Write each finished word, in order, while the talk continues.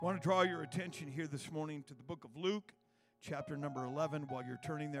I want to draw your attention here this morning to the book of Luke, chapter number 11, while you're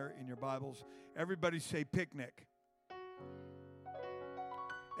turning there in your Bibles. Everybody say picnic.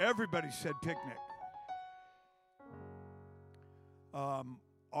 Everybody said picnic.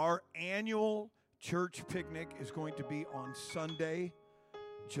 Our annual church picnic is going to be on Sunday,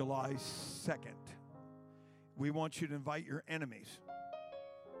 July 2nd. We want you to invite your enemies.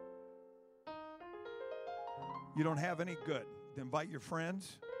 You don't have any? Good. Then invite your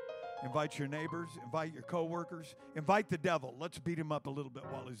friends, invite your neighbors, invite your coworkers, invite the devil. Let's beat him up a little bit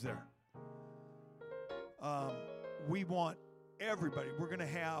while he's there. We want everybody. We're going to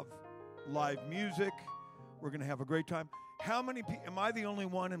have live music. We're going to have a great time. How many people, am I the only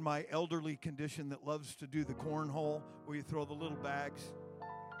one in my elderly condition that loves to do the cornhole where you throw the little bags?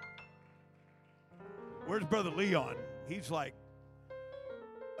 Where's Brother Leon? He's like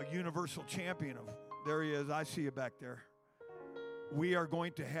a universal champion of, there he is. I see you back there. We are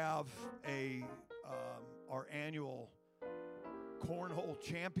going to have our annual cornhole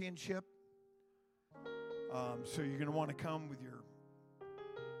championship. So you're going to want to come with your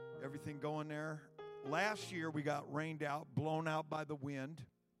everything going there. Last year we got rained out, blown out by the wind,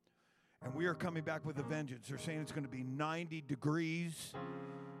 and we are coming back with a vengeance. They're saying it's going to be 90 degrees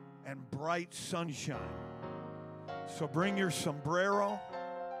and bright sunshine. So bring your sombrero.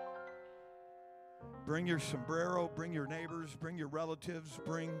 Bring your sombrero, bring your neighbors, bring your relatives,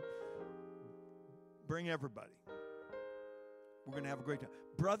 bring everybody. We're going to have a great time.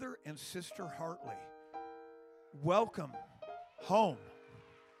 Brother and Sister Hartley, welcome home.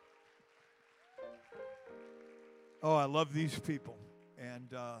 Oh, I love these people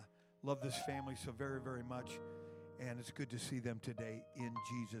and love this family so very, very much. And it's good to see them today in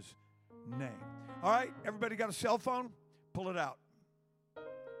Jesus' name. All right, everybody got a cell phone? Pull it out.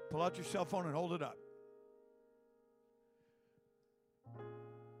 Pull out your cell phone and hold it up.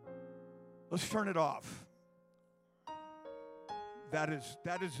 Let's turn it off. That is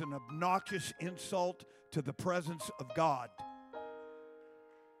an obnoxious insult to the presence of God.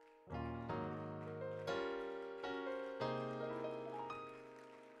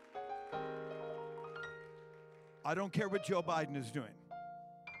 I don't care what Joe Biden is doing.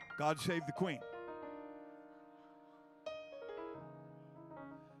 God save the Queen.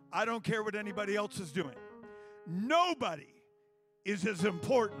 I don't care what anybody else is doing. Nobody is as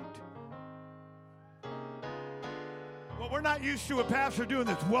important. Well, we're not used to a pastor doing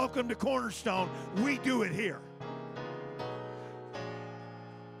this. Welcome to Cornerstone. We do it here.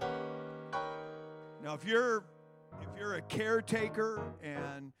 Now, if you're a caretaker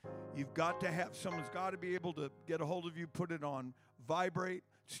and you've got to have, someone's got to be able to get a hold of you, put it on vibrate,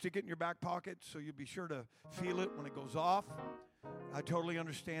 stick it in your back pocket so you'll be sure to feel it when it goes off. I totally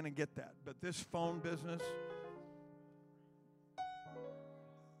understand and get that. But this phone business,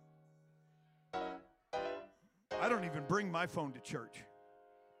 I don't even bring my phone to church.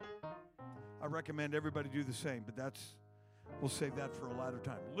 I recommend everybody do the same, but we'll save that for a later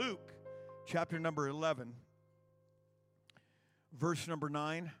time. Luke, chapter number 11, verse number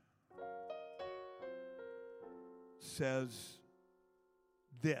 9 says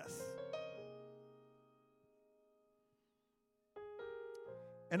this.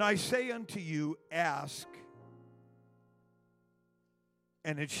 And I say unto you, ask,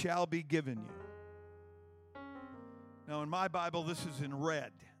 and it shall be given you. Now, in my Bible, this is in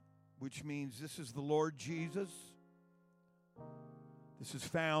red, which means this is the Lord Jesus. This is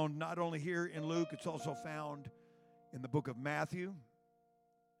found not only here in Luke, it's also found in the book of Matthew.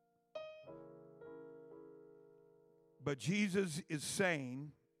 But Jesus is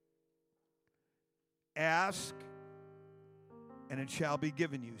saying, ask, and it shall be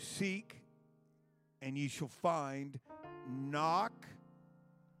given you. Seek, and ye shall find. Knock,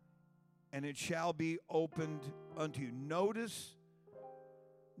 and it shall be opened unto you. Notice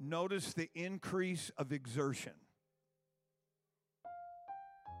the increase of exertion.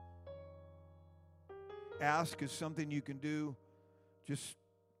 Ask is something you can do just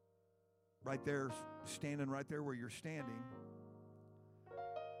right there, standing right there where you're standing.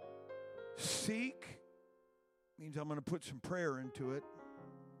 Seek means I'm going to put some prayer into it.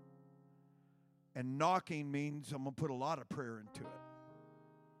 And knocking means I'm going to put a lot of prayer into it.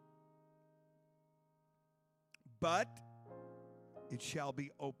 But it shall be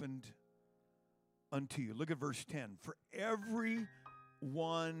opened unto you. Look at verse 10. For every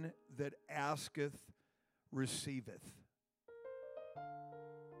one that asketh receiveth.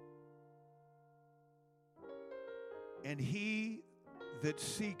 And he that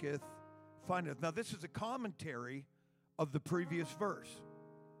seeketh findeth. Now, this is a commentary of the previous verse.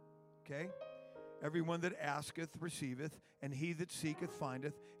 Okay? Everyone that asketh receiveth, and he that seeketh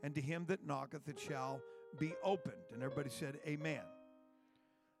findeth, and to him that knocketh it shall be opened. And everybody said, amen.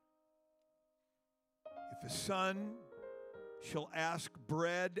 If a son shall ask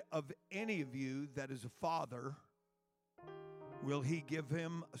bread of any of you that is a father, will he give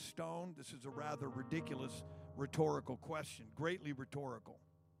him a stone? This is a rather ridiculous rhetorical question, greatly rhetorical.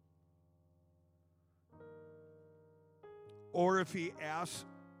 Or if he asks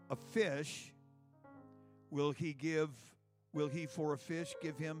a fish, will he for a fish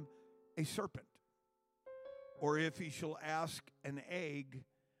give him a serpent? Or if he shall ask an egg,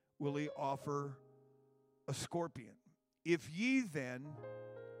 will he offer a scorpion? If ye then,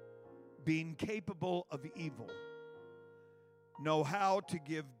 being capable of evil, know how to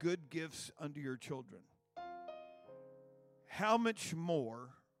give good gifts unto your children, how much more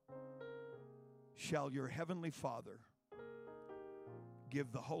shall your heavenly Father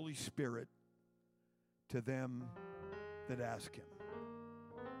give the Holy Spirit to them that ask him?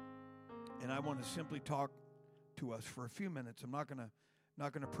 And I want to simply talk to us for a few minutes. I'm not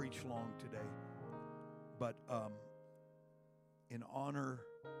going to preach long today, but in honor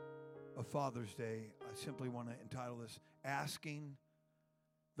of Father's Day, I simply want to entitle this Asking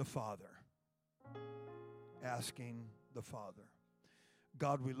the Father. Asking the Father.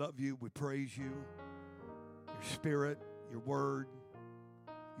 God, we love you. We praise you. Your Spirit, your word,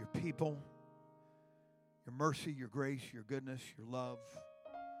 your people, your mercy, your grace, your goodness, your love,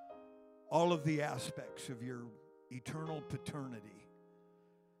 all of the aspects of your eternal paternity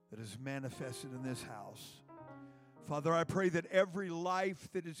that is manifested in this house. Father, I pray that every life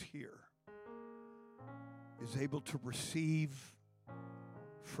that is here is able to receive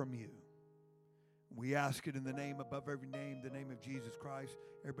from you. We ask it in the name above every name, the name of Jesus Christ.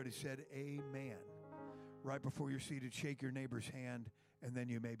 Everybody said amen. Right before you're seated, shake your neighbor's hand, and then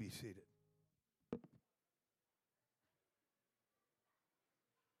you may be seated.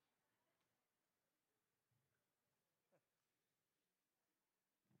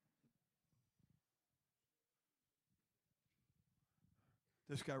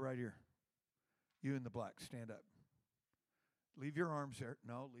 This guy right here, you in the black, stand up. Leave your arms there.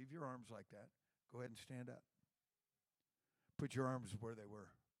 No, leave your arms like that. Go ahead and stand up. Put your arms where they were.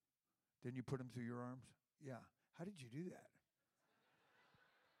 Didn't you put them through your arms? Yeah. How did you do that?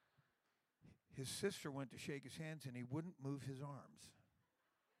 His sister went to shake his hands, and he wouldn't move his arms.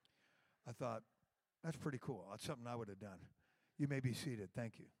 I thought, that's pretty cool. That's something I would have done. You may be seated.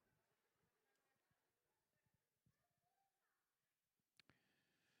 Thank you.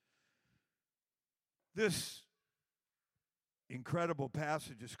 This incredible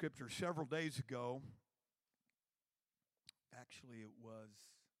passage of Scripture several days ago, actually it was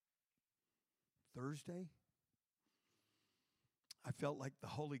Thursday, I felt like the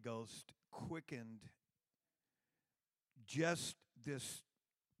Holy Ghost quickened just this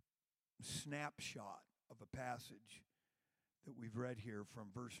snapshot of a passage that we've read here from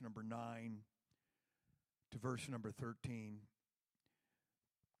verse number 9 to verse number 13.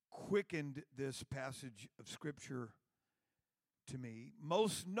 Quickened this passage of Scripture to me,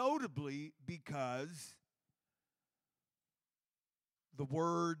 most notably because the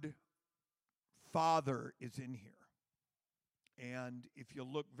word Father is in here. And if you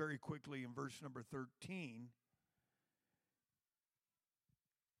look very quickly in verse number 13,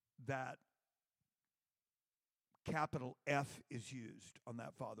 that capital F is used on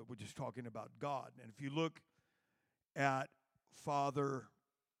that Father, which is talking about God. And if you look at Father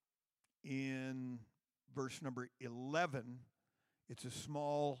in verse number 11, it's a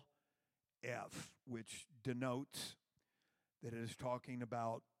small f, which denotes that it is talking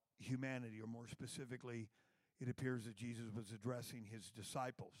about humanity, or more specifically, it appears that Jesus was addressing his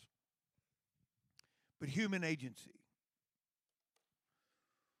disciples. But human agency.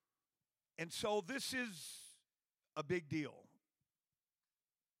 And so this is a big deal.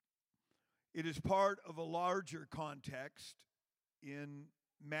 It is part of a larger context. In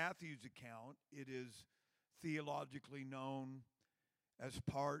Matthew's account, it is theologically known as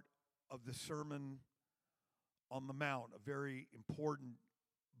part of the Sermon on the Mount, a very important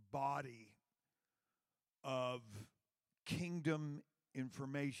body of kingdom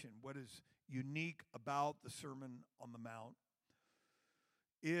information. What is unique about the Sermon on the Mount?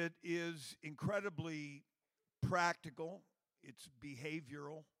 It is incredibly practical. It's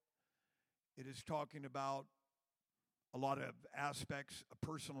behavioral. It is talking about a lot of aspects of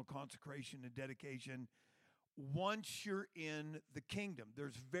personal consecration and dedication. Once you're in the kingdom,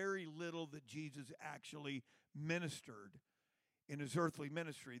 there's very little that Jesus actually ministered in his earthly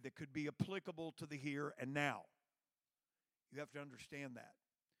ministry that could be applicable to the here and now. You have to understand that.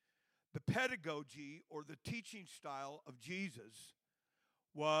 The pedagogy or the teaching style of Jesus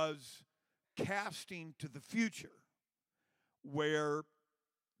was casting to the future, where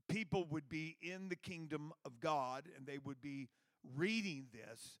people would be in the kingdom of God and they would be reading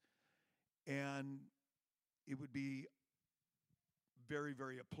this, and it would be very,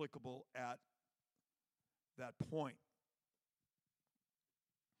 very applicable at that point.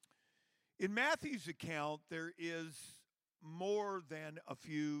 In Matthew's account, there is more than a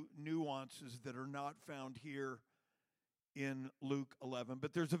few nuances that are not found here in Luke 11,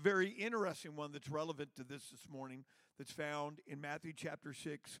 but there's a very interesting one that's relevant to this morning that's found in Matthew chapter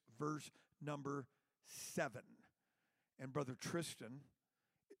 6, verse number 7. And Brother Tristan,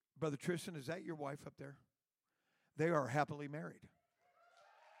 is that your wife up there? They are happily married.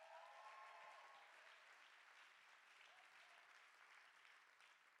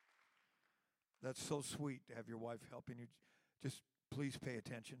 That's so sweet to have your wife helping you. Just please pay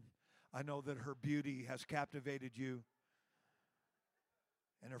attention. I know that her beauty has captivated you,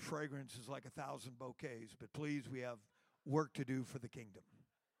 and her fragrance is like 1,000 bouquets, but please, we have work to do for the kingdom.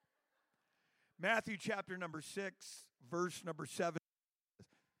 Matthew chapter number 6, verse number 7.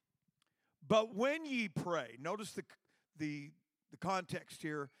 But when ye pray, notice the context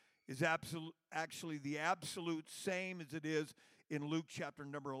here is actually the absolute same as it is in Luke chapter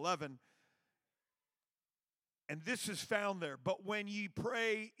number 11. And this is found there. But when ye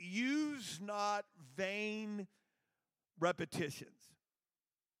pray, use not vain repetitions.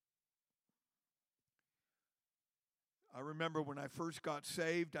 I remember when I first got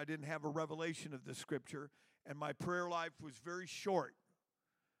saved, I didn't have a revelation of this scripture, and my prayer life was very short.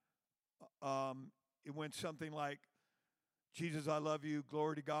 It went something like, Jesus, I love you,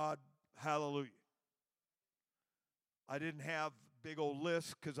 glory to God, hallelujah. I didn't have big old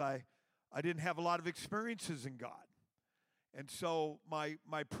lists because I didn't have a lot of experiences in God. And so my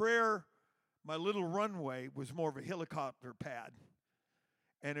prayer, my little runway was more of a helicopter pad.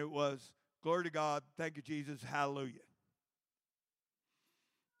 And it was, glory to God, thank you, Jesus, hallelujah.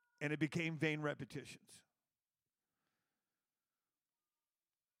 And it became vain repetitions.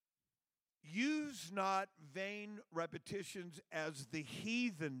 Use not vain repetitions as the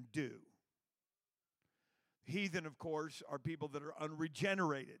heathen do. Heathen, of course, are people that are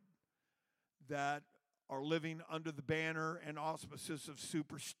unregenerated, that are living under the banner and auspices of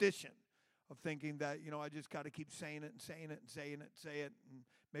superstition, of thinking that, I just got to keep saying it and saying it and saying it and say it, and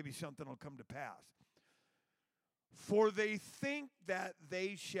maybe something will come to pass. For they think that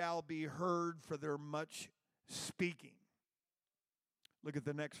they shall be heard for their much speaking. Look at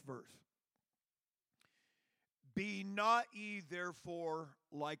the next verse. Be not ye therefore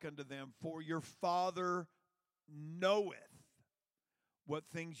like unto them, for your Father knoweth what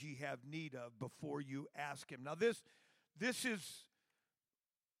things ye have need of before you ask him. Now this is,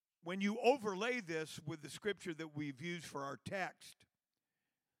 when you overlay this with the scripture that we've used for our text,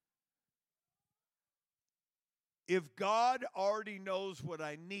 if God already knows what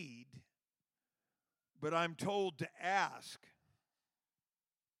I need, but I'm told to ask,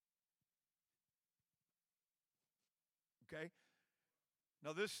 okay?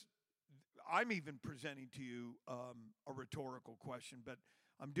 Now I'm even presenting to you a rhetorical question, but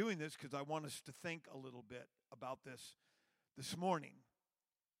I'm doing this because I want us to think a little bit about this morning.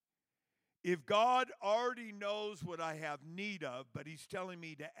 If God already knows what I have need of, but he's telling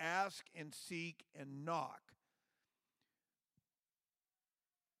me to ask and seek and knock,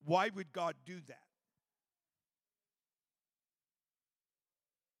 why would God do that?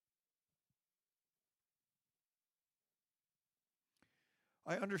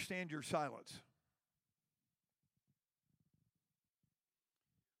 I understand your silence.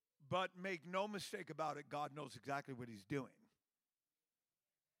 But make no mistake about it, God knows exactly what he's doing.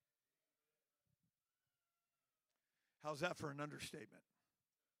 How's that for an understatement?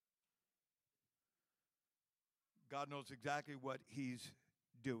 God knows exactly what he's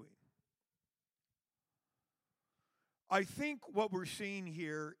doing. I think what we're seeing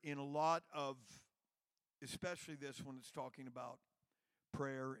here in a lot of, especially this when it's talking about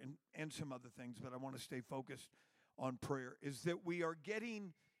prayer and some other things, but I want to stay focused on prayer, is that we are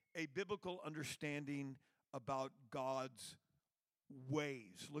getting a biblical understanding about God's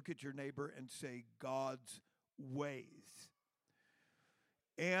ways. Look at your neighbor and say, God's ways.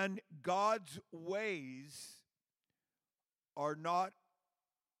 And God's ways are not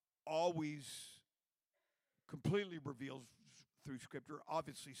always completely revealed through Scripture.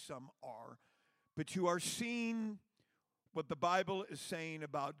 Obviously, some are. But you are seeing what the Bible is saying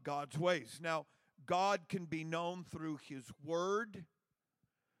about God's ways. Now, God can be known through his word.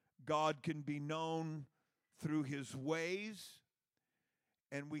 God can be known through his ways.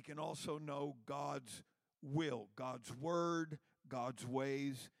 and we can also know God's will, God's word, God's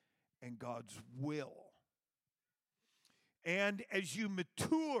ways, and God's will. And as you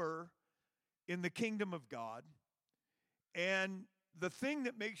mature in the kingdom of God, and the thing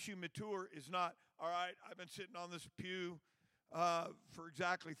that makes you mature is not, all right, I've been sitting on this pew for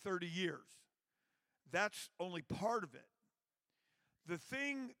exactly 30 years. That's only part of it. The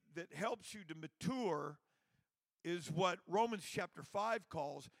thing that helps you to mature is what Romans chapter 5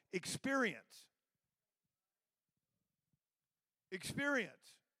 calls experience.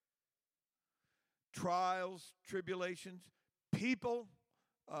 Experience. Trials, tribulations, people,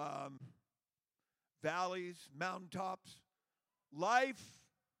 valleys, mountaintops, life.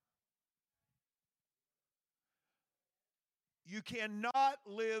 You cannot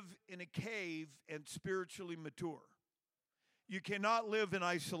live in a cave and spiritually mature. You cannot live in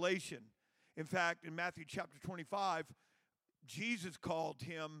isolation. In fact, in Matthew chapter 25, Jesus called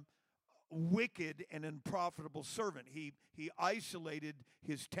him wicked and unprofitable servant. He isolated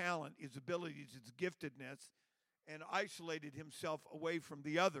his talent, his abilities, his giftedness, and isolated himself away from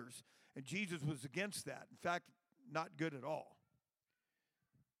the others. And Jesus was against that. In fact, not good at all.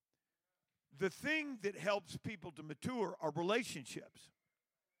 The thing that helps people to mature are relationships.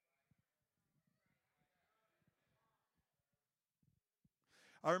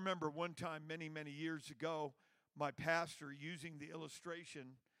 I remember one time many, many years ago, my pastor using the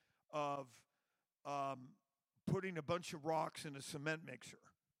illustration of putting a bunch of rocks in a cement mixer.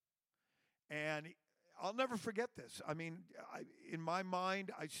 And I'll never forget this. I mean, in my mind,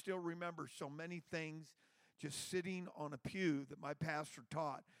 I still remember so many things just sitting on a pew that my pastor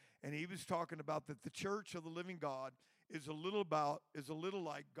taught. And he was talking about that the church of the living God is a little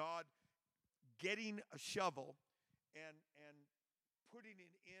like God getting a shovel and putting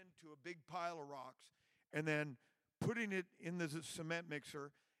it into a big pile of rocks and then putting it in the cement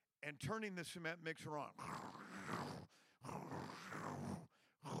mixer and turning the cement mixer on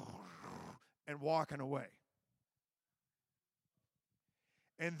and walking away.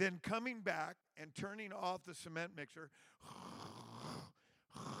 And then coming back and turning off the cement mixer,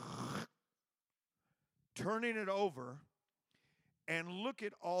 turning it over, and look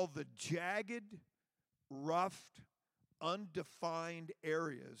at all the jagged, roughed, undefined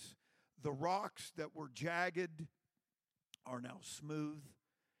areas. The rocks that were jagged are now smooth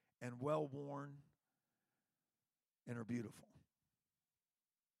and well-worn and are beautiful.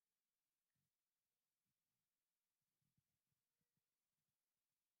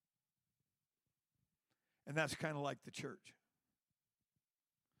 And that's kind of like the church.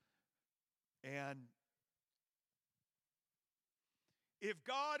 And if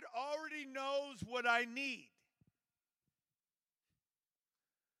God already knows what I need,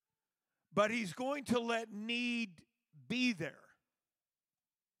 but he's going to let need be there,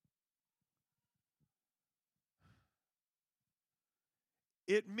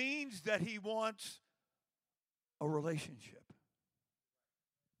 it means that he wants a relationship.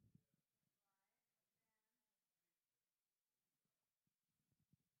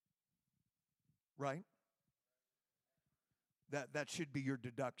 Right? That should be your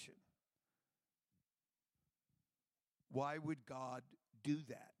deduction. Why would God do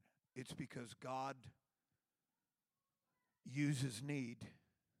that? It's because God uses need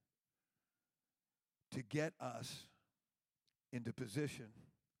to get us into position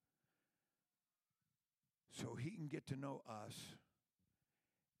so he can get to know us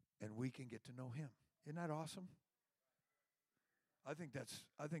and we can get to know him. Isn't that awesome? I think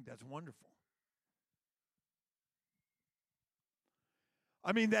that's wonderful.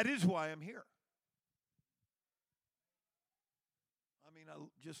 I mean, that is why I'm here. I mean, I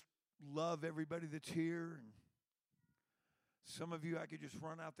just love everybody that's here. And some of you, I could just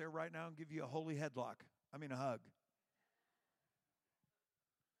run out there right now and give you a holy headlock. I mean, a hug.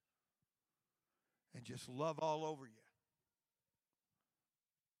 And just love all over you.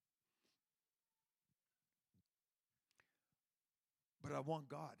 But I want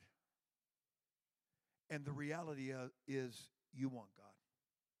God. And the reality is you want God.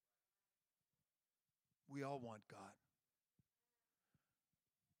 We all want God.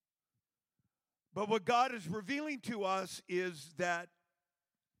 But what God is revealing to us is that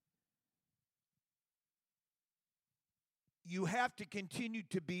you have to continue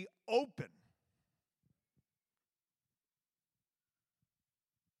to be open.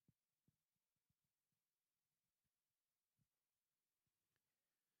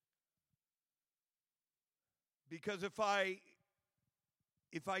 Because if I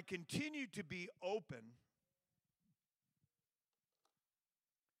continue to be open,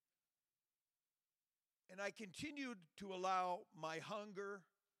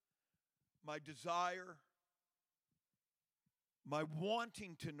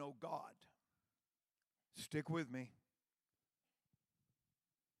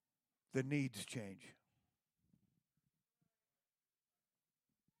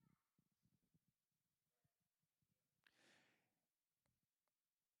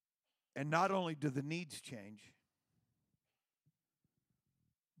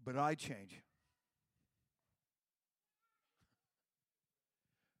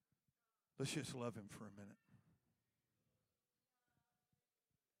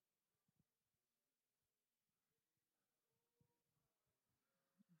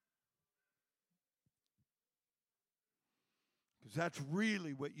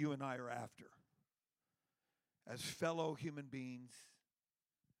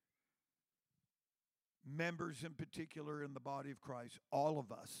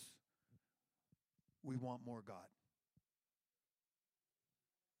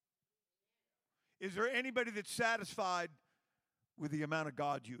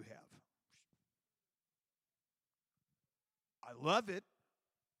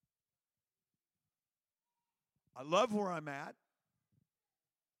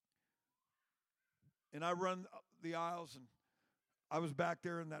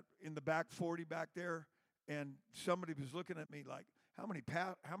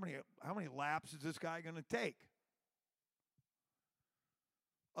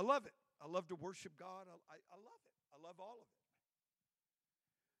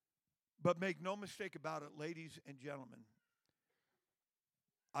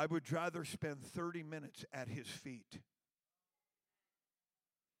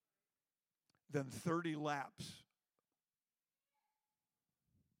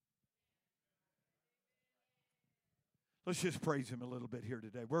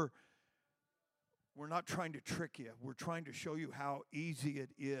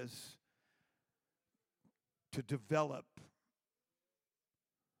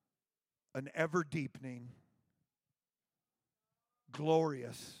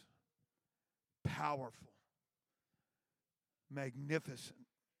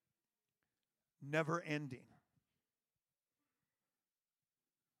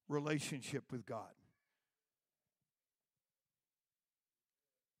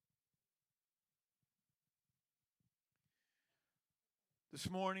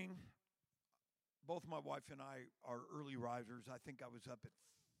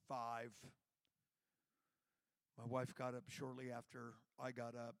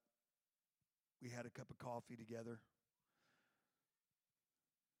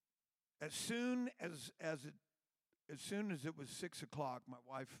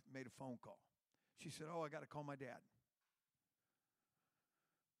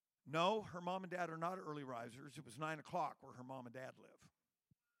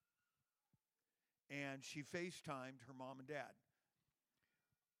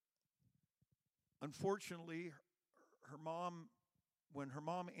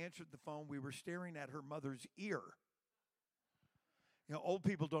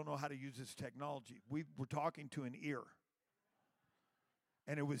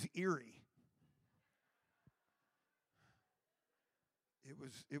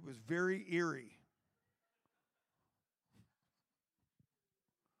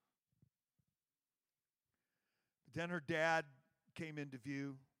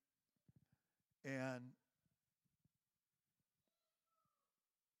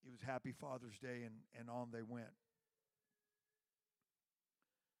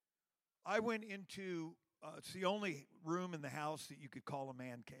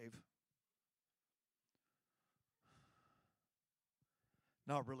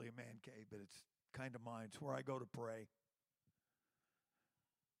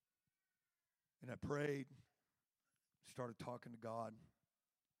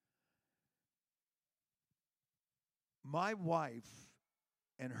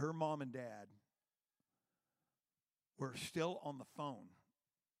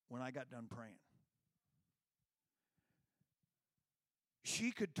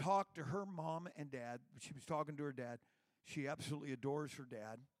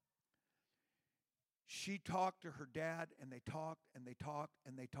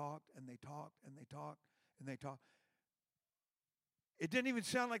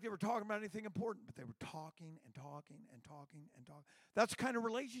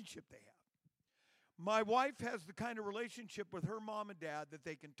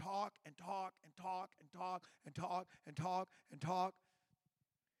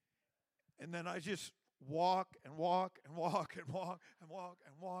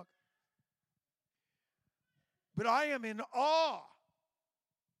 But I am in awe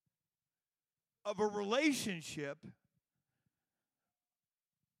of a relationship.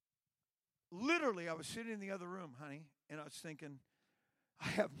 Literally, I was sitting in the other room, honey, and I was thinking, I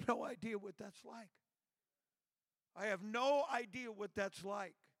have no idea what that's like. I have no idea what that's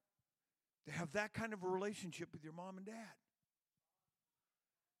like to have that kind of a relationship with your mom and dad.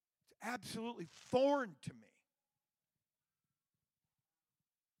 It's absolutely foreign to me.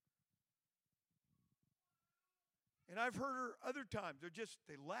 And I've heard her other times.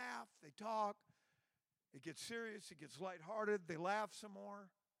 They laugh, they talk. It gets serious, it gets lighthearted. They laugh some more.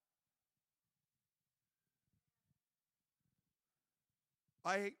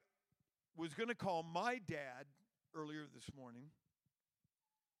 I was going to call my dad earlier this morning,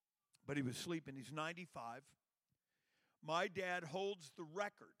 but he was sleeping. He's 95. My dad holds the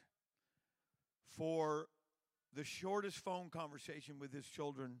record for the shortest phone conversation with his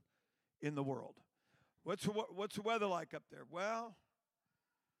children in the world. What's the weather like up there? Well,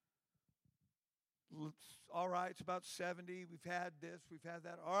 it's all right. It's about 70. We've had this. We've had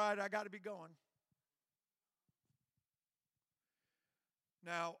that. All right, I got to be going.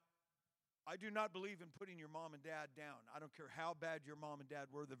 Now, I do not believe in putting your mom and dad down. I don't care how bad your mom and dad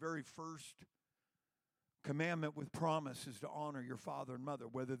were. The very first commandment with promise is to honor your father and mother.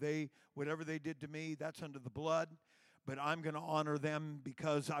 Whatever they did to me, that's under the blood. But I'm going to honor them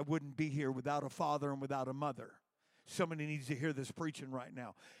because I wouldn't be here without a father and without a mother. Somebody needs to hear this preaching right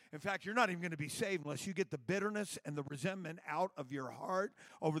now. In fact, you're not even going to be saved unless you get the bitterness and the resentment out of your heart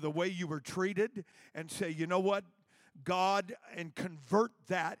over the way you were treated and say, you know what, God, and convert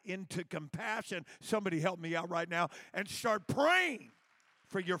that into compassion. Somebody help me out right now and start praying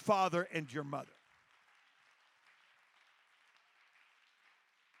for your father and your mother.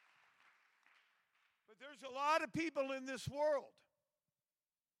 But there's a lot of people in this world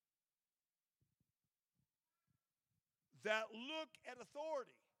that look at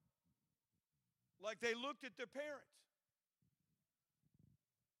authority like they looked at their parents.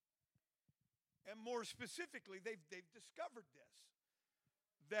 And more specifically, they've discovered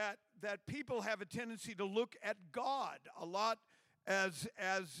this, that people have a tendency to look at God a lot as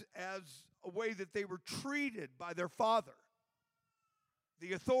a way that they were treated by their father,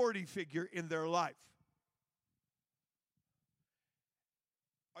 the authority figure in their life.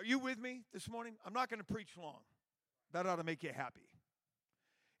 Are you with me this morning? I'm not going to preach long. That ought to make you happy.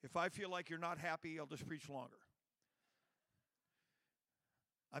 If I feel like you're not happy, I'll just preach longer.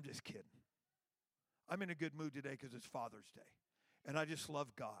 I'm just kidding. I'm in a good mood today because it's Father's Day. And I just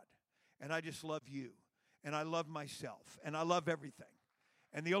love God. And I just love you. And I love myself. And I love everything.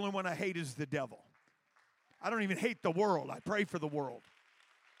 And the only one I hate is the devil. I don't even hate the world. I pray for the world.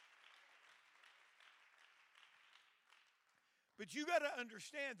 But you got to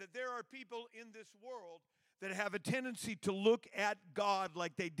understand that there are people in this world that have a tendency to look at God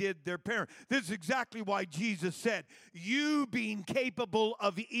like they did their parent. This is exactly why Jesus said, you being capable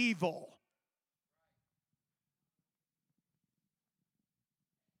of evil.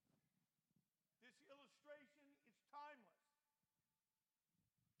 This illustration is timeless.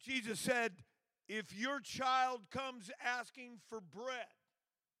 Jesus said, if your child comes asking for bread,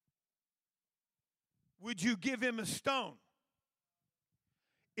 would you give him a stone?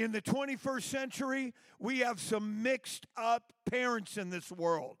 In the 21st century, we have some mixed up parents in this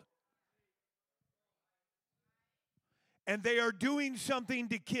world. And they are doing something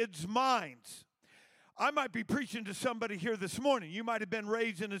to kids' minds. I might be preaching to somebody here this morning. You might have been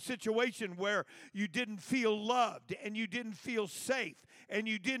raised in a situation where you didn't feel loved and you didn't feel safe and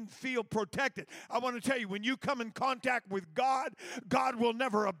you didn't feel protected. I want to tell you, when you come in contact with God, God will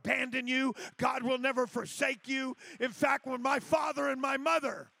never abandon you. God will never forsake you. In fact, when my father and my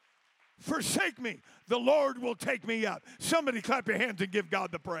mother forsake me, the Lord will take me up. Somebody clap your hands and give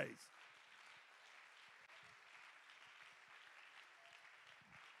God the praise.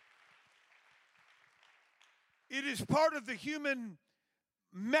 It is part of the human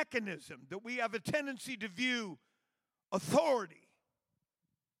mechanism that we have a tendency to view authority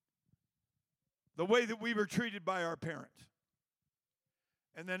the way that we were treated by our parents.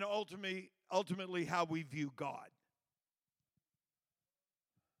 And then ultimately how we view God.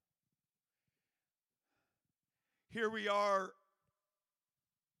 Here we are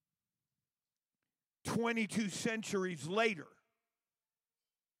 22 centuries later,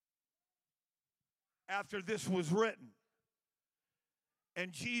 after this was written.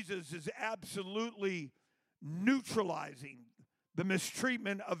 And Jesus is absolutely neutralizing the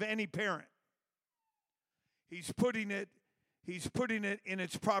mistreatment of any parent. He's putting it in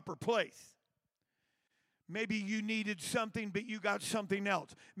its proper place. Maybe you needed something, but you got something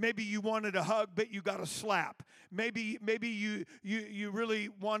else. Maybe you wanted a hug, but you got a slap. Maybe you really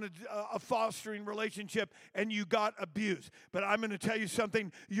wanted a fostering relationship, and you got abuse. But I'm going to tell you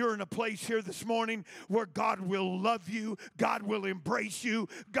something. You're in a place here this morning where God will love you. God will embrace you.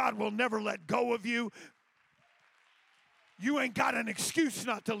 God will never let go of you. You ain't got an excuse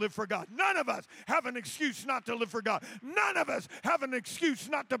not to live for God. None of us have an excuse not to live for God. None of us have an excuse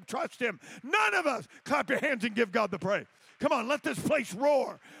not to trust Him. None of us. Clap your hands and give God the praise. Come on, let this place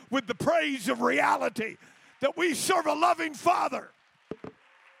roar with the praise of reality that we serve a loving Father. And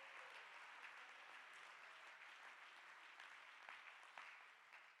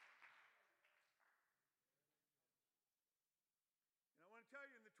I want to tell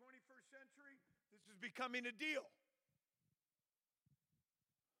you, in the 21st century, this is becoming a deal.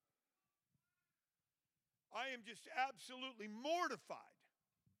 I am just absolutely mortified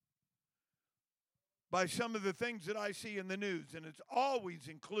by some of the things that I see in the news, and it always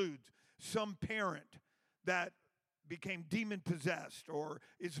includes some parent that became demon-possessed or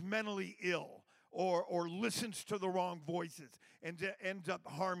is mentally ill or listens to the wrong voices and ends up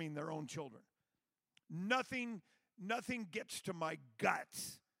harming their own children. Nothing gets to my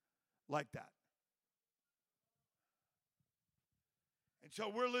guts like that. And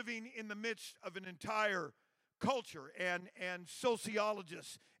so we're living in the midst of an entire culture, and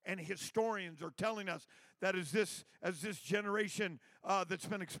sociologists and historians are telling us that as this generation that's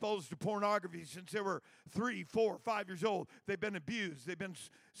been exposed to pornography since they were 3, 4, 5 years old, they've been abused, they've been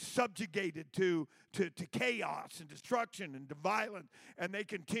subjugated to chaos and destruction and to violence, and they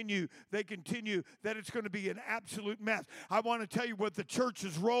continue that it's going to be an absolute mess. I want to tell you what the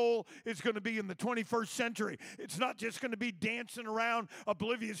church's role is going to be in the 21st century. It's not just going to be dancing around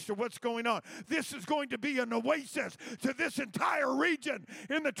oblivious to what's going on. This is going to be an oasis to this entire region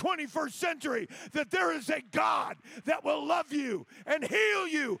in the 21st century, that there is a God that will love you and heal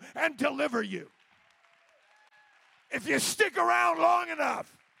you and deliver you if you stick around long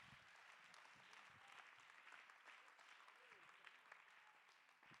enough.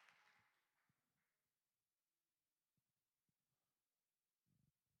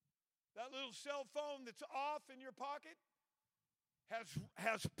 That little cell phone that's off in your pocket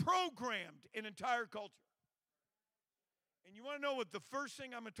has programmed an entire culture. And you want to know what the first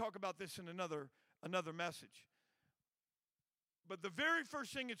thing, I'm going to talk about this in another message. But the very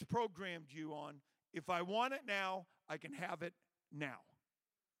first thing it's programmed you on, if I want it now, I can have it now.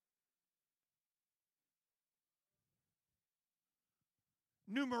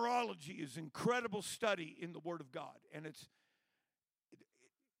 Numerology is an incredible study in the Word of God, and it's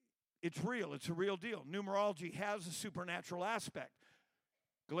real. It's a real deal. Numerology has a supernatural aspect.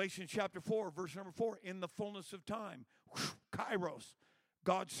 Galatians chapter 4, verse number 4, in the fullness of time, Kairos,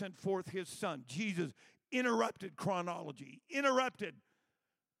 God sent forth His Son. Jesus interrupted chronology, interrupted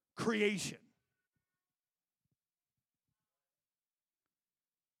creation.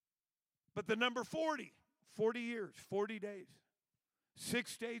 But the number 40 years, 40 days,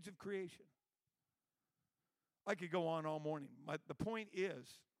 6 days of creation. I could go on all morning. The point is,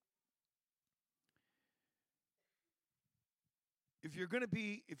 if you're going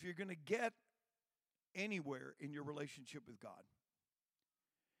to get anywhere in your relationship with God,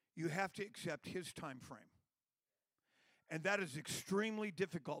 you have to accept His time frame. And that is extremely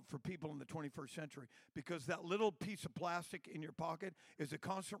difficult for people in the 21st century, because that little piece of plastic in your pocket is a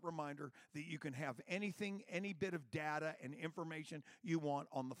constant reminder that you can have anything, any bit of data and information you want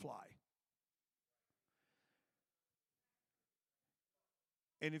on the fly.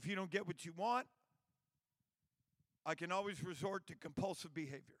 And if you don't get what you want, I can always resort to compulsive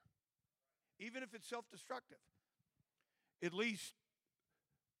behavior, even if it's self-destructive. At least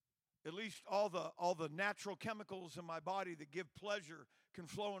all the natural chemicals in my body that give pleasure can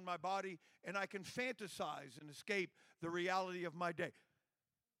flow in my body, and I can fantasize and escape the reality of my day.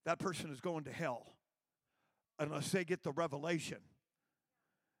 That person is going to hell unless they get the revelation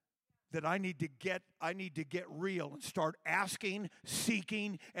that I need to get real and start asking,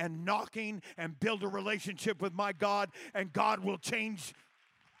 seeking, and knocking and build a relationship with my God, and God will change.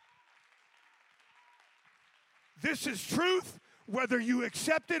 This is truth, whether you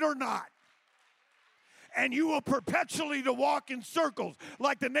accept it or not. And you will perpetually to walk in circles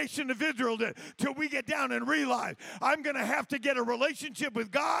like the nation of Israel did, till we get down and realize I'm going to have to get a relationship with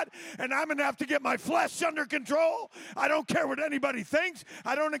God, and I'm going to have to get my flesh under control. I don't care what anybody thinks.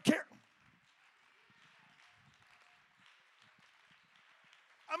 I don't care.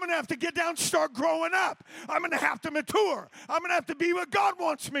 I'm going to have to get down and start growing up. I'm going to have to mature. I'm going to have to be what God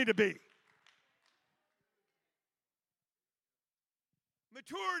wants me to be.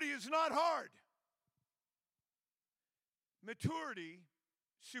 Maturity is not hard. Maturity,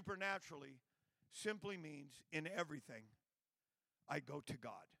 supernaturally, simply means in everything, I go to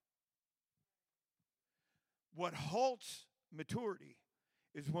God. What halts maturity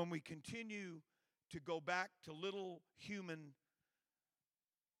is when we continue to go back to little human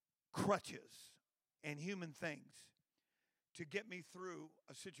crutches and human things to get me through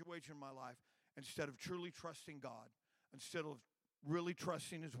a situation in my life instead of truly trusting God, instead of really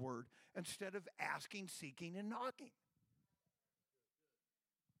trusting His Word, instead of asking, seeking, and knocking.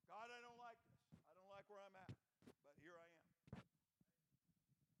 God, I don't like this. I don't like where I'm at, but here I am.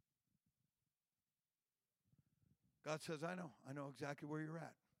 God says, I know exactly where you're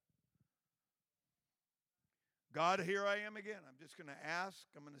at. God, here I am again. I'm just going to ask,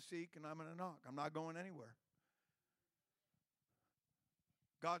 I'm going to seek, and I'm going to knock. I'm not going anywhere.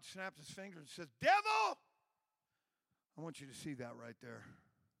 God snaps His fingers and says, devil! I want you to see that right there.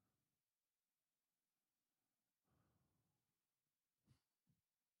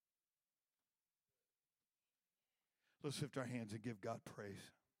 Let's lift our hands and give God praise.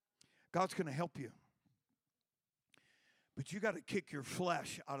 God's going to help you. But you got to kick your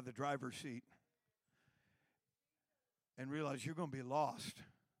flesh out of the driver's seat and realize you're going to be lost.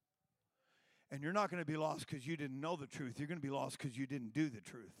 And you're not going to be lost because you didn't know the truth. You're going to be lost because you didn't do the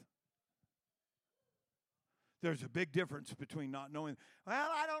truth. There's a big difference between not knowing, well,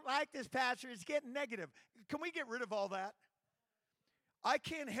 I don't like this, Pastor. It's getting negative. Can we get rid of all that? I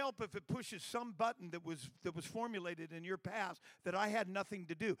can't help if it pushes some button that was formulated in your past that I had nothing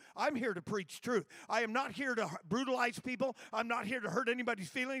to do. I'm here to preach truth. I am not here to brutalize people. I'm not here to hurt anybody's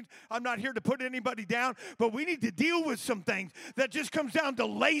feelings. I'm not here to put anybody down. But we need to deal with some things that just comes down to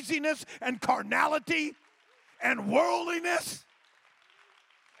laziness and carnality and worldliness.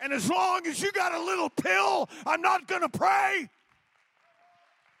 And as long as you got a little pill, I'm not going to pray.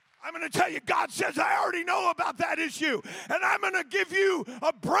 I'm going to tell you, God says, I already know about that issue. And I'm going to give you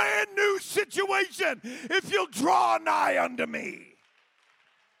a brand new situation if you'll draw nigh unto me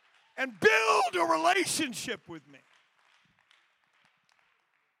and build a relationship with me.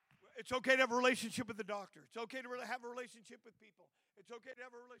 It's okay to have a relationship with the doctor. It's okay to have a relationship with people. It's okay to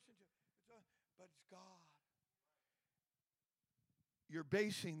have a relationship. But it's God. You're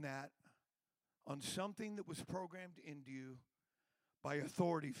basing that on something that was programmed into you by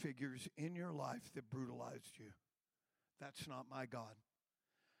authority figures in your life that brutalized you. That's not my God.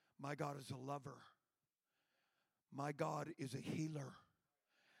 My God is a lover. My God is a healer.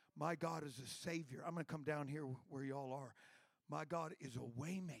 My God is a savior. I'm going to come down here where y'all are. My God is a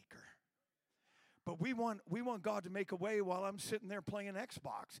way maker. But we want God to make a way while I'm sitting there playing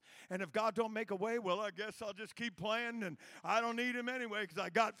Xbox. And if God don't make a way, well, I guess I'll just keep playing, and I don't need Him anyway because I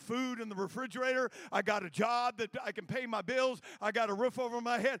got food in the refrigerator. I got a job that I can pay my bills. I got a roof over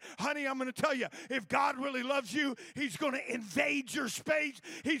my head. Honey, I'm going to tell you, if God really loves you, He's going to invade your space.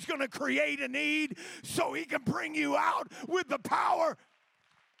 He's going to create a need so He can bring you out with the power.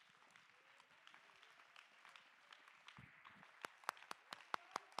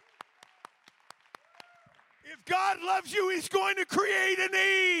 If God loves you, He's going to create a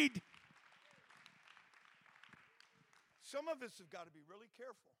need. Some of us have got to be really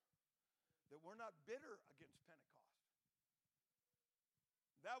careful that we're not bitter against Pentecost.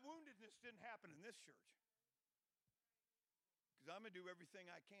 That woundedness didn't happen in this church. Because I'm going to do everything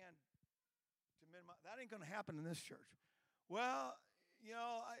I can to minimize. That ain't going to happen in this church. Well, you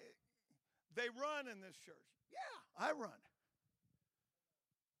know, they run in this church. Yeah, I run.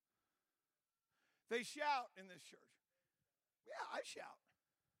 They shout in this church. Yeah, I shout.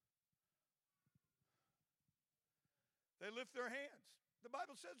 They lift their hands. The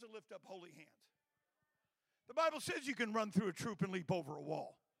Bible says to lift up holy hands. The Bible says you can run through a troop and leap over a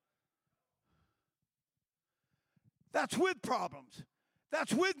wall. That's with problems.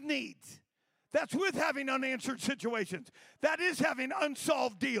 That's with needs. That's with having unanswered situations. That is having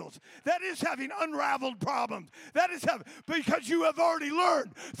unsolved deals. That is having unraveled problems. That is because you have already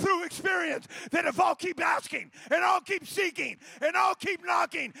learned through experience that if I'll keep asking and I'll keep seeking and I'll keep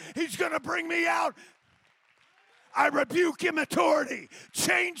knocking, He's going to bring me out. I rebuke immaturity.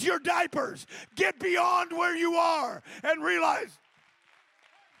 Change your diapers. Get beyond where you are and realize,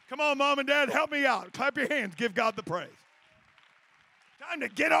 come on, Mom and Dad, help me out. Clap your hands. Give God the praise. Time to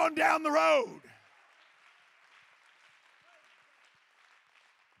get on down the road.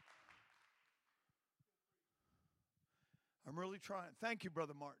 I'm really trying. Thank you,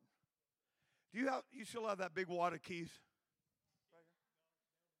 Brother Martin. You still have that big wad of keys?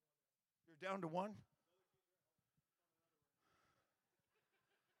 You're down to one?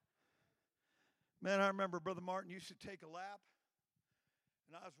 Man, I remember Brother Martin used to take a lap,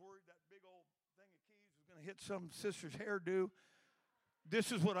 and I was worried that big old thing of keys was going to hit some sister's hairdo.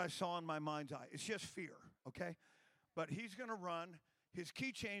 This is what I saw in my mind's eye. It's just fear, okay? But he's going to run. His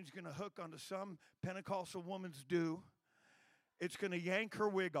keychain's going to hook onto some Pentecostal woman's do. It's going to yank her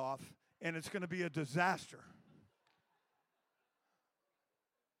wig off, and it's going to be a disaster.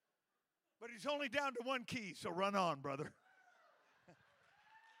 But he's only down to one key, so run on, brother.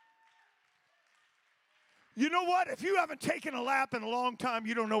 You know what? If you haven't taken a lap in a long time,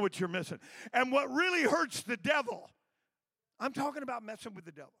 you don't know what you're missing. And what really hurts the devil, I'm talking about messing with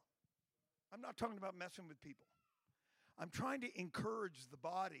the devil. I'm not talking about messing with people. I'm trying to encourage the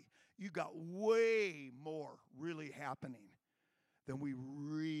body. You got way more really happening than we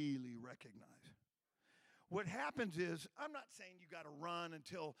really recognize. What happens is, I'm not saying you got to run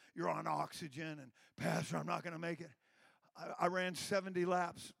until you're on oxygen and, Pastor, I'm not going to make it. I ran 70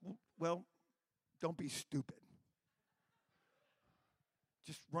 laps. Well, don't be stupid.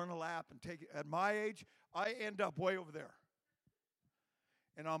 Just run a lap and take it. At my age, I end up way over there.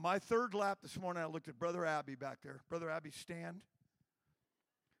 And on my third lap this morning, I looked at Brother Abbey back there. Brother Abbey, stand.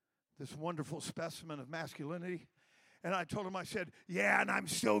 This wonderful specimen of masculinity. And I told him, I said, yeah, and I'm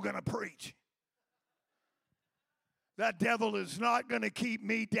still going to preach. That devil is not going to keep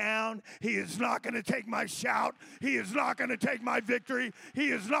me down. He is not going to take my shout. He is not going to take my victory. He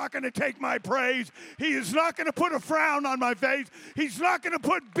is not going to take my praise. He is not going to put a frown on my face. He's not going to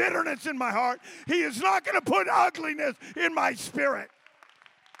put bitterness in my heart. He is not going to put ugliness in my spirit.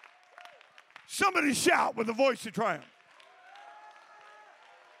 Somebody shout with a voice of triumph.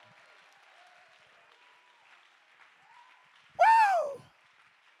 Woo!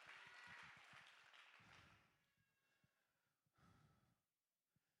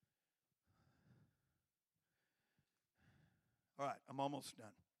 All right, I'm almost done.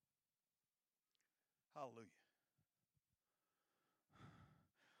 Hallelujah.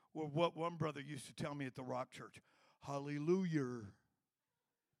 Well, what one brother used to tell me at the Rock Church, hallelujah.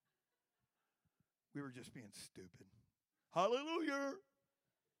 We were just being stupid. Hallelujah.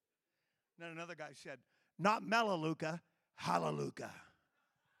 Then another guy said, not Melaleuca, hallelujah.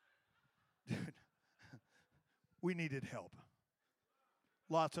 Dude, we needed help.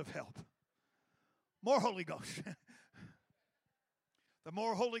 Lots of help. More Holy Ghost. The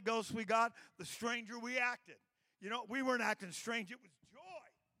more Holy Ghost we got, the stranger we acted. You know, we weren't acting strange. It was joy.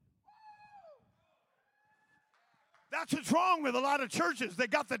 That's what's wrong with a lot of churches. They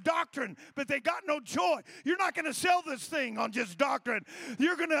got the doctrine, but they got no joy. You're not going to sell this thing on just doctrine.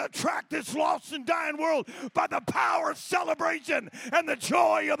 You're going to attract this lost and dying world by the power of celebration and the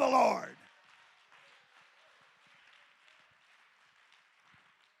joy of the Lord.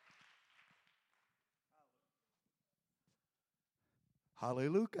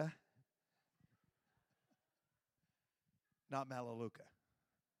 Hallelujah. Not Malaluka.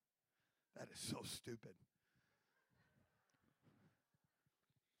 That is so stupid.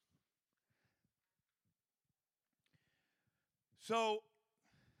 So,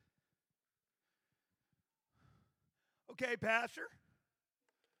 okay, Pastor,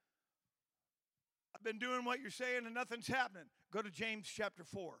 I've been doing what you're saying and nothing's happening. Go to James chapter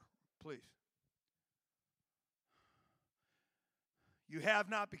 4, please. You have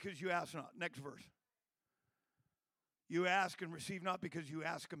not because you ask not. Next verse. You ask and receive not because you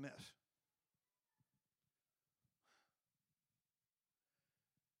ask amiss.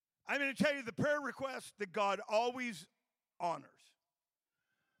 I'm going to tell you the prayer request that God always honors.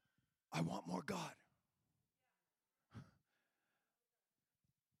 I want more God.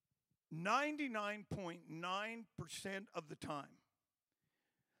 99.9% of the time,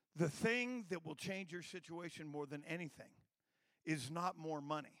 the thing that will change your situation more than anything is not more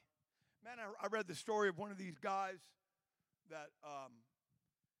money. Man, I read the story of one of these guys that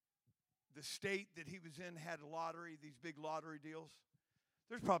the state that he was in had a lottery, these big lottery deals.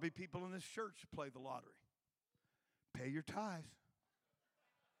 There's probably people in this church that play the lottery. Pay your tithes.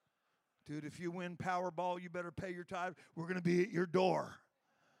 Dude, if you win Powerball, you better pay your tithe. We're going to be at your door.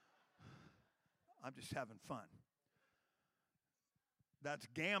 I'm just having fun. That's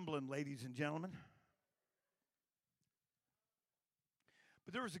gambling, ladies and gentlemen.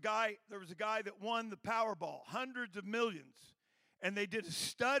 But there was a guy that won the Powerball, hundreds of millions, and they did a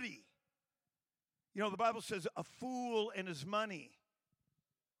study. You know, the Bible says a fool and his money.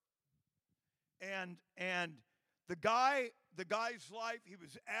 And the guy's life, he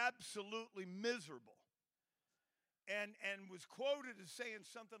was absolutely miserable. And was quoted as saying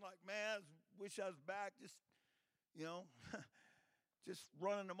something like, man, I wish I was back, just, you know, just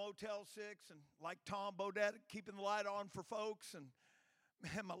running a Motel 6 and like Tom Bodette, keeping the light on for folks. And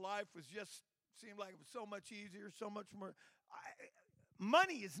man, my life was just, seemed like it was so much easier, so much more.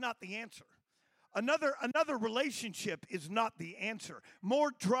 Money is not the answer. Another relationship is not the answer.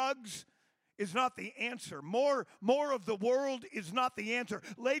 More drugs is not the answer. More of the world is not the answer.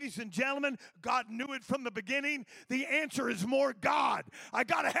 Ladies and gentlemen, God knew it from the beginning. The answer is more God. I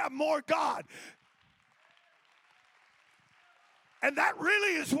got to have more God. And that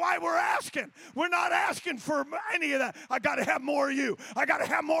really is why we're asking. We're not asking for any of that. I got to have more of you. I got to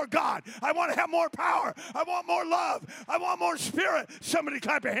have more God. I want to have more power. I want more love. I want more spirit. Somebody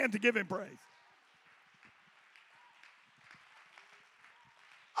clap your hands to give him praise.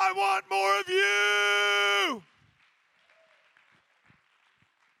 I want more of you.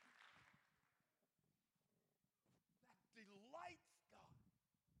 That delights God.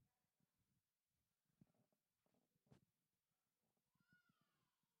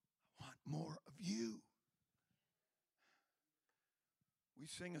 I want more of you. We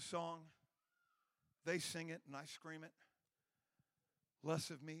sing a song. They sing it and I scream it.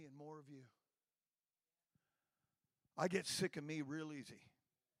 Less of me and more of you. I get sick of me real easy.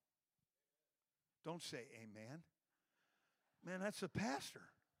 Don't say amen. Man, that's a pastor.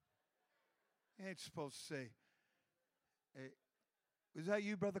 You ain't supposed to say, hey, was that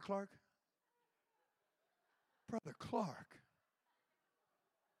you, Brother Clark? Brother Clark.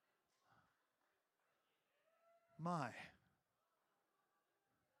 My.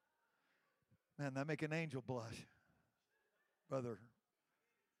 Man, that make an angel blush. Brother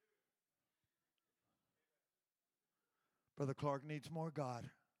Clark needs more God.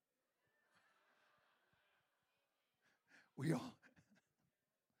 We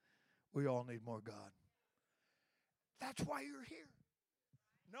all need more God. That's why you're here.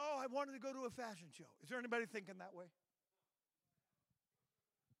 No, I wanted to go to a fashion show. Is there anybody thinking that way?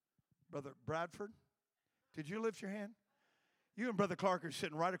 Brother Bradford, did you lift your hand? You and Brother Clark are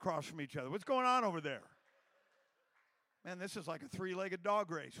sitting right across from each other. What's going on over there? Man, this is like a three-legged dog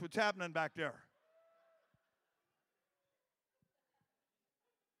race. What's happening back there?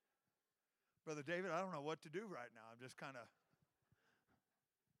 Brother David, I don't know what to do right now. I'm just kind of...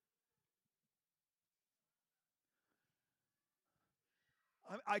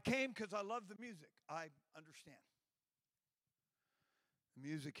 I came because I love the music. I understand. The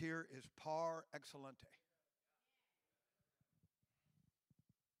music here is par excellente.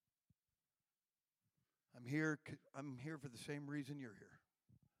 I'm here for the same reason you're here.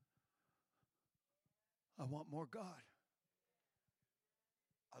 I want more God.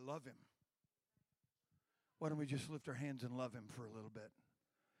 I love him. Why don't we just lift our hands and love him for a little bit?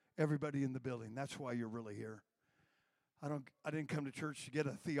 Everybody in the building, that's why you're really here. I didn't come to church to get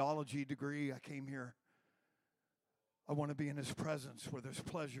a theology degree. I came here. I want to be in his presence where there's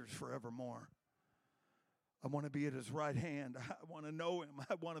pleasures forevermore. I want to be at his right hand. I want to know him.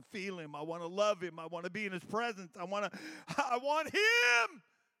 I want to feel him. I want to love him. I want to be in his presence. I want him.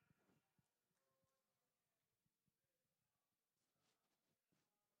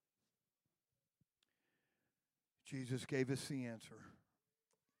 Jesus gave us the answer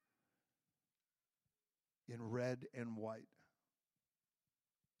in red and white.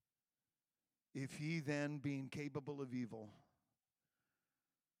 If ye then, being capable of evil,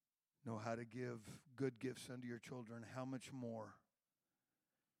 know how to give good gifts unto your children, how much more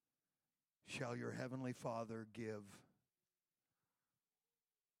shall your heavenly Father give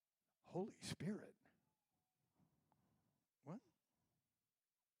Holy Spirit? What?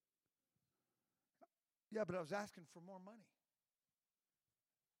 Yeah, but I was asking for more money.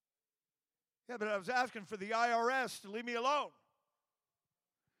 Yeah, but I was asking for the IRS to leave me alone.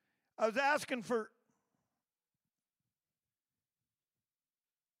 I was asking for...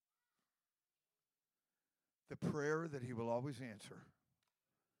 The prayer that he will always answer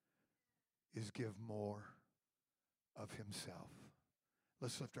is give more of himself.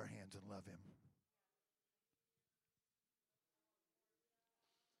 Let's lift our hands and love him.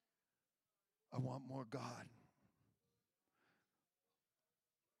 I want more God.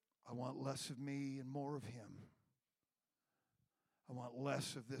 I want less of me and more of him. I want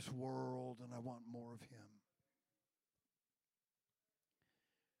less of this world and I want more of him.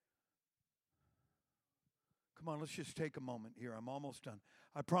 Come on, let's just take a moment here. I'm almost done.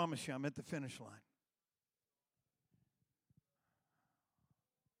 I promise you, I'm at the finish line.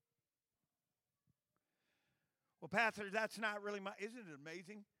 Well, Pastor, that's not really my... Isn't it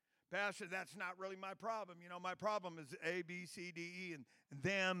amazing? Pastor, that's not really my problem. You know, my problem is A, B, C, D, E, and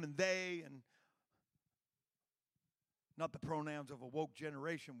them, and they, and not the pronouns of a woke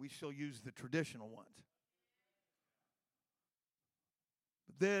generation. We still use the traditional ones.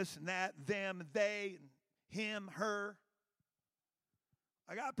 But this and that, them, and they, and him, her.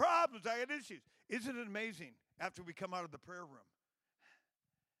 I got problems. I got issues. Isn't it amazing after we come out of the prayer room?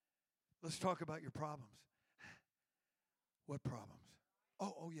 Let's talk about your problems. What problems?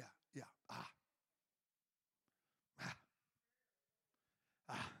 Oh, yeah.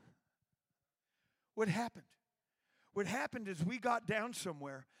 What happened? What happened is we got down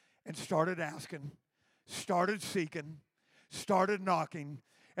somewhere and started asking, started seeking, started knocking,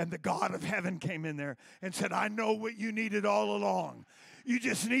 and the God of heaven came in there and said, I know what you needed all along. You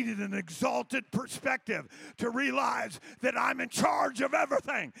just needed an exalted perspective to realize that I'm in charge of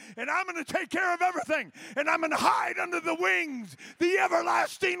everything, and I'm going to take care of everything, and I'm going to hide under the wings, the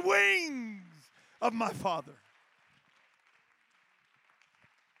everlasting wings of my Father.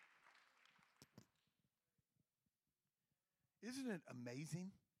 Isn't it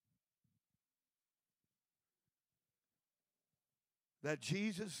amazing that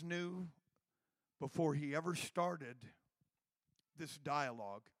Jesus knew before he ever started this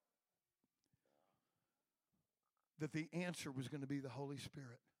dialogue that the answer was going to be the Holy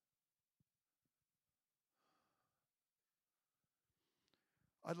Spirit?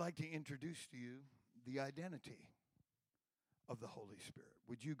 I'd like to introduce to you the identity of the Holy Spirit.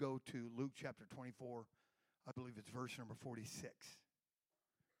 Would you go to Luke chapter 24? I believe it's verse number 46.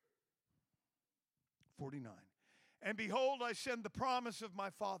 49. And behold, I send the promise of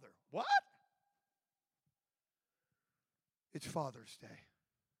my Father. What? It's Father's Day.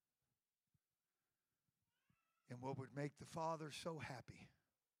 And what would make the Father so happy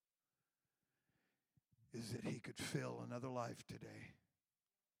is that he could fill another life today.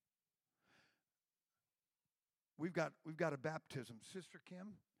 We've got a baptism. Sister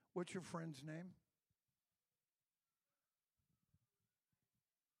Kim, what's your friend's name?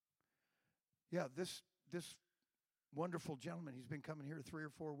 Yeah, this wonderful gentleman, he's been coming here 3 or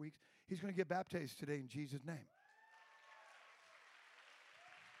 4 weeks. He's going to get baptized today in Jesus' name.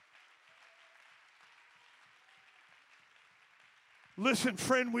 Listen,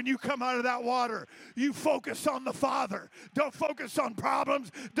 friend, when you come out of that water, you focus on the Father. Don't focus on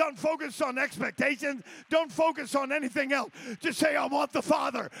problems. Don't focus on expectations. Don't focus on anything else. Just say, I want the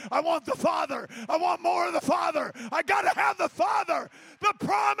Father. I want the Father. I want more of the Father. I got to have the Father. The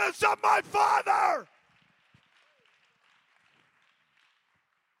promise of my Father.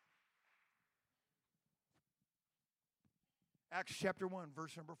 Acts chapter 1,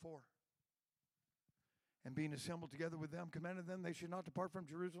 verse number 4. And being assembled together with them, commanded them they should not depart from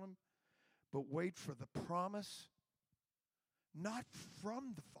Jerusalem, but wait for the promise, not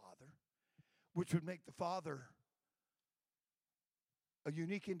from the Father, which would make the Father a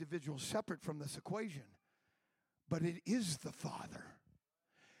unique individual separate from this equation, but it is the Father.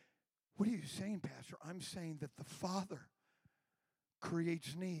 What are you saying, Pastor? I'm saying that the Father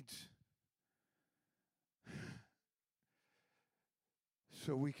creates needs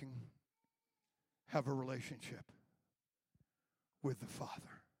so we can have a relationship with the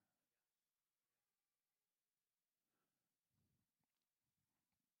Father.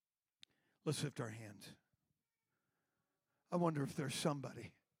 Let's lift our hands. I wonder if there's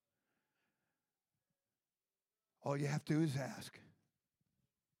somebody. All you have to do is ask.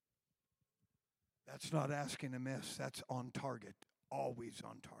 That's not asking amiss. That's on target. Always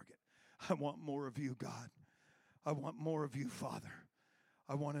on target. I want more of you, God. I want more of you, Father.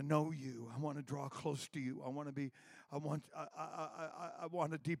 I want to know you. I want to draw close to you. I want a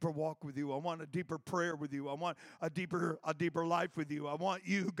deeper walk with you. I want a deeper prayer with you. I want a deeper life with you. I want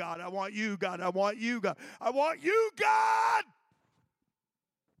you, God. I want you, God. I want you, God. I want you, God.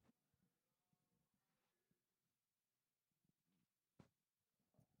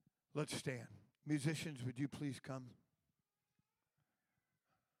 Let's stand. Musicians, would you please come?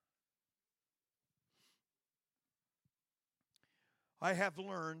 I have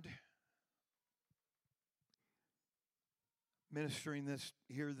learned, ministering this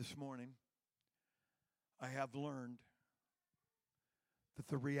here this morning, I have learned that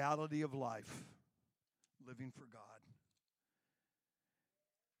the reality of life, living for God,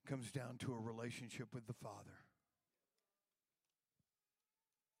 comes down to a relationship with the Father.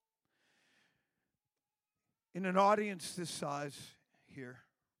 In an audience this size here,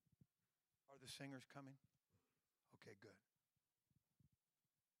 are the singers coming? Okay, good.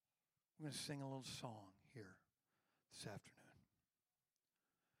 I'm going to sing a little song here this afternoon.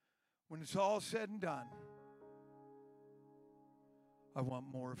 When it's all said and done, I want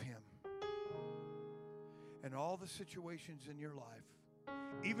more of Him. And all the situations in your life,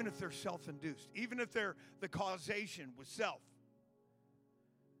 even if they're self-induced, even if they're the causation with self,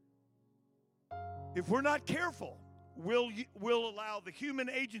 if we're not careful, we'll allow the human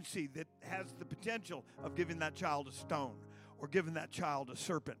agency that has the potential of giving that child a stone or giving that child a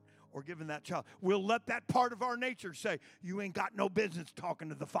serpent or giving that child. We'll let that part of our nature say, you ain't got no business talking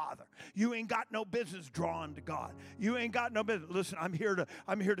to the Father. You ain't got no business drawing to God. You ain't got no business. Listen, I'm here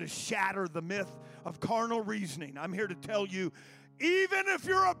to shatter the myth of carnal reasoning. I'm here to tell you, even if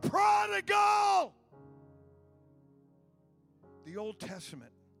you're a prodigal, the Old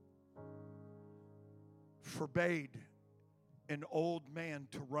Testament forbade an old man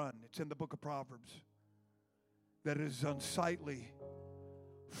to run. It's in the book of Proverbs. That it is unsightly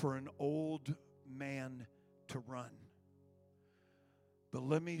for an old man to run. But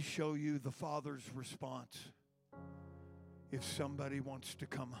let me show you the Father's response if somebody wants to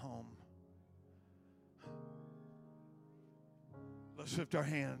come home. Let's lift our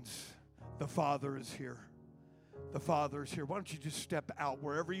hands. The Father is here. The Father is here. Why don't you just step out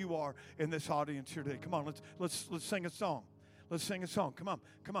wherever you are in this audience here today? Come on, let's sing a song. Let's sing a song. Come on,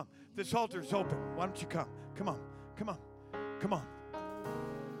 come on. This altar is open. Why don't you come? Come on, come on, come on.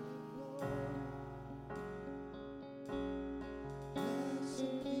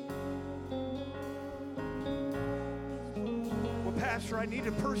 Well, Pastor, I need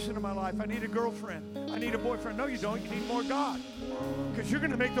a person in my life. I need a girlfriend. I need a boyfriend. No, you don't. You need more God. Because you're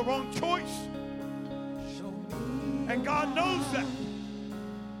going to make the wrong choice. And God knows that.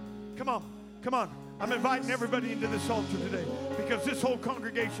 Come on, come on. I'm inviting everybody into this altar today because this whole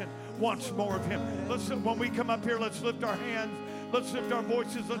congregation wants more of Him. When we come up here, let's lift our hands. Let's lift our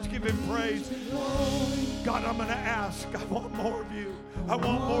voices. Let's give Him praise. God, I'm going to ask. I want more of you. I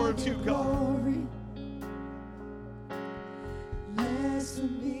want more of you, God. Less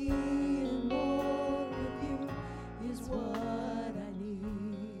of me.